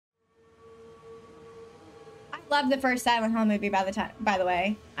Love the first Silent Hill movie by the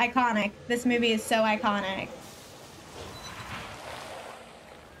way. Iconic. This movie is so iconic.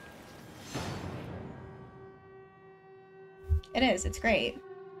 It is. It's great.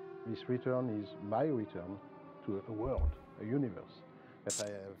 This return is my return to a world, a universe that I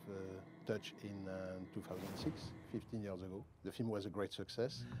have touched in 2006, 15 years ago. The film was a great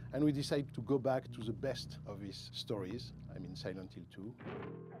success, and we decided to go back to the best of his stories, I mean Silent Hill 2.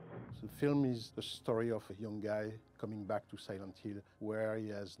 The film is the story of a young guy coming back to Silent Hill where he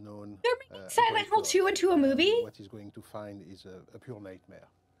has known... They're making Silent Hill 2 into a movie? What he's going to find is a pure nightmare.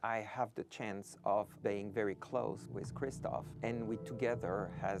 I have the chance of being very close with Christoph, and we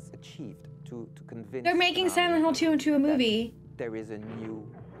together has achieved to convince... They're making Silent Hill 2 into a movie. There is a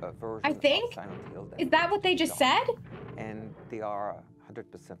new version I think? of Silent Hill. Is that what they just said? And they are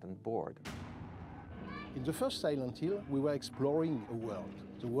 100% on board. In the first Silent Hill, we were exploring a world.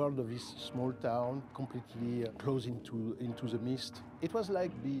 The world of this small town, completely closed into the mist. It was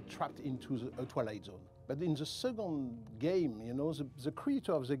like being trapped into a Twilight Zone. But in the second game, you know, the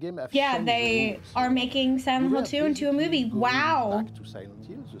creator of the game have changed they are making Silent Hill 2 into a movie. Wow. Back to Silent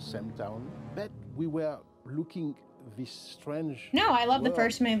Hill, the same town, but we were looking this strange... No, I love the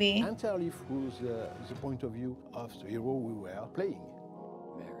first movie. Entirely through the point of view of the hero we were playing.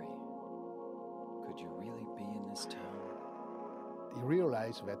 Mary, could you really be in this town? He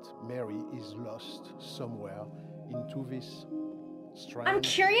realized that Mary is lost somewhere into this strange... I'm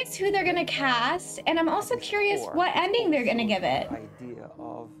curious who they're gonna cast, and I'm also curious what ending they're gonna give it. The idea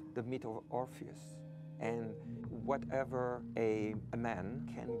of the myth of Orpheus, and whatever a man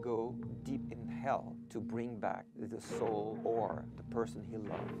can go deep in hell to bring back the soul or the person he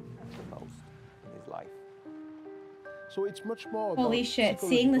loved the most in his life. So it's much more Holy shit,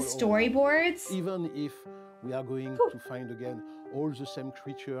 seeing the storyboards? Even if we are going to find again all the same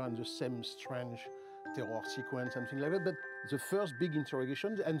creature and the same strange terror sequence, something like that, but the first big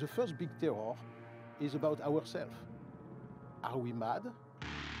interrogation and the first big terror is about ourselves. Are we mad?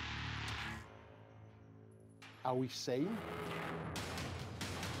 Are we sane?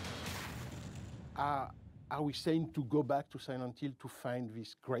 Are we sane to go back to Silent Hill to find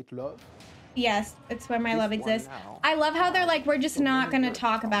this great love? Yes, it's where my love exists. I love how they're like, we're just not gonna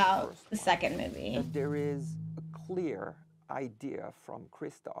talk about the second movie. That there is a clear idea from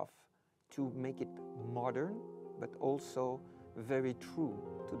Christoph to make it modern, but also very true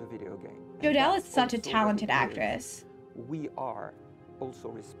to the video game. Jodelle is such a talented actress. We are also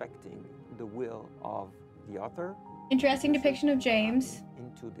respecting the will of the author. Interesting depiction of James.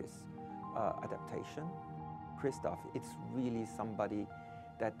 Into this adaptation. Christoph, it's really somebody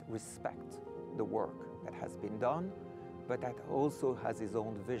that respects the work that has been done, but that also has his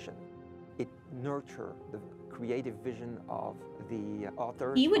own vision. It nurtures the creative vision of the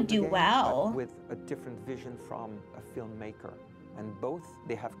author. He would do well. With a different vision from a filmmaker. And both,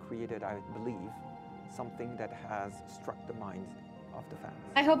 they have created, I believe, something that has struck the minds of the fans.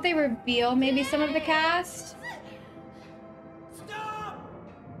 I hope they reveal maybe some of the cast. Stop!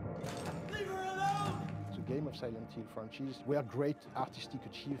 Leave her alone! The Game of Silent Hill franchise were great artistic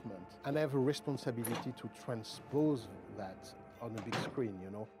achievement, and I have a responsibility to transpose that on a big screen, you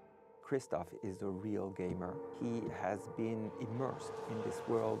know. Christoph is a real gamer. He has been immersed in this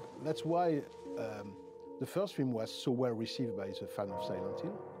world. That's why the first film was so well received by the fans of Silent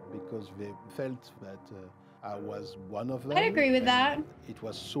Hill, because they felt that I was one of them. I'd agree with that. It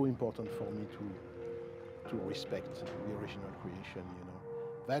was so important for me to respect the original creation, you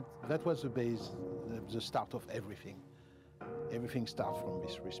know. That was the base, the start of everything. Everything starts from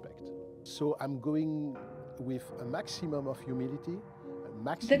this respect. So I'm going with a maximum of humility, a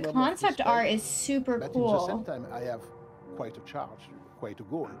maximum the concept of respect, art is super cool. But at the same time, I have quite a charge, quite a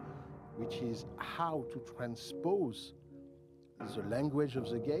goal, which is how to transpose the language of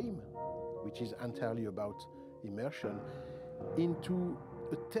the game, which is entirely about immersion, into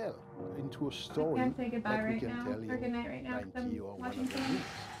a tale, into a story that we can tell in 90 or 100 minutes.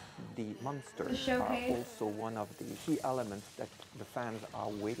 The monsters are also one of the key elements that the fans are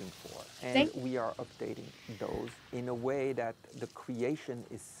waiting for. And we are updating those in a way that the creation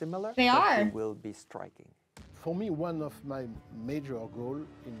is similar. It will be striking. For me, one of my major goals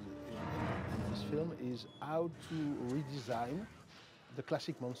in this film is how to redesign the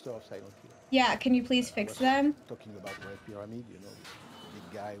classic monster of Silent Hill. Yeah, can you please fix them? Talking about Red Pyramid, you know, this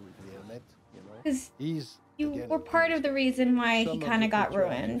big guy with the helmet, you know. Because you again, were part of the reason why he kind of got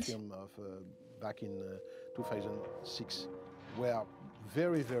ruined. The film of back in 2006 were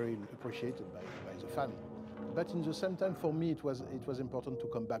very, very appreciated by the fan. But in the same time, for me, it was important to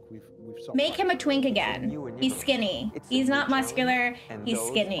come back with surprise. Make him a twink again. New and He's different. skinny. It's a He's new not muscular. challenge, and He's those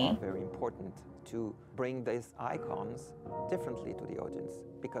skinny. are very important to bring these icons differently to the audience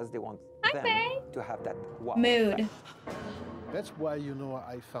because they want them to have that wow Mood. effect. That's why, you know,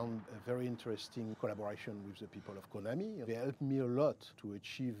 I found a very interesting collaboration with the people of Konami. They helped me a lot to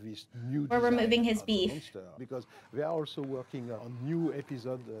achieve this new We're design removing his of the beef. monster, because they are also working on new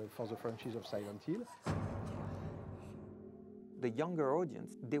episode for the franchise of Silent Hill. The younger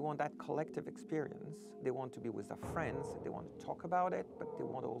audience, they want that collective experience. They want to be with their friends. They want to talk about it, but they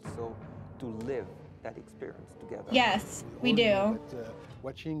want also to live that experience together. Yes, we all do. know that,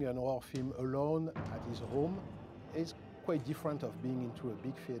 watching an horror film alone at his home is quite different of being into a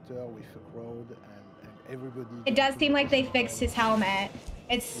big theater with a crowd and everybody. It does seem like they fixed his helmet.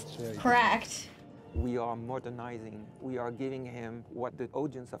 It's very correct. We are modernizing. We are giving him what the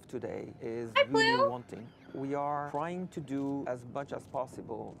audience of today is Hi, really Blue. wanting. We are trying to do as much as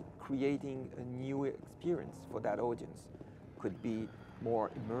possible, creating a new experience for that audience. Could be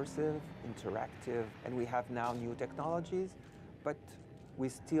more immersive, interactive, and we have now new technologies, but we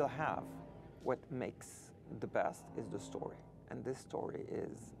still have what makes the best is the story. And this story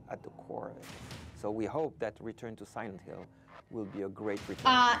is at the core of it. So we hope that Return to Silent Hill will be a great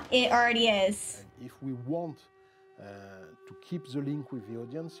return. It already is. And if we want to keep the link with the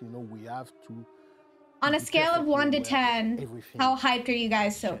audience, you know, we have to. On a be scale of perfectly 1 to aware that 10, everything how hyped are you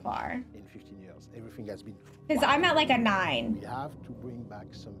guys so changed far? In 15 years, everything has been. Because I'm at like a 9. We have to bring back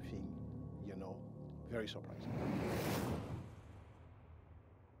something, you know, very surprising.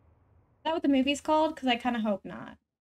 Is that what the movie's called? Because I kind of hope not.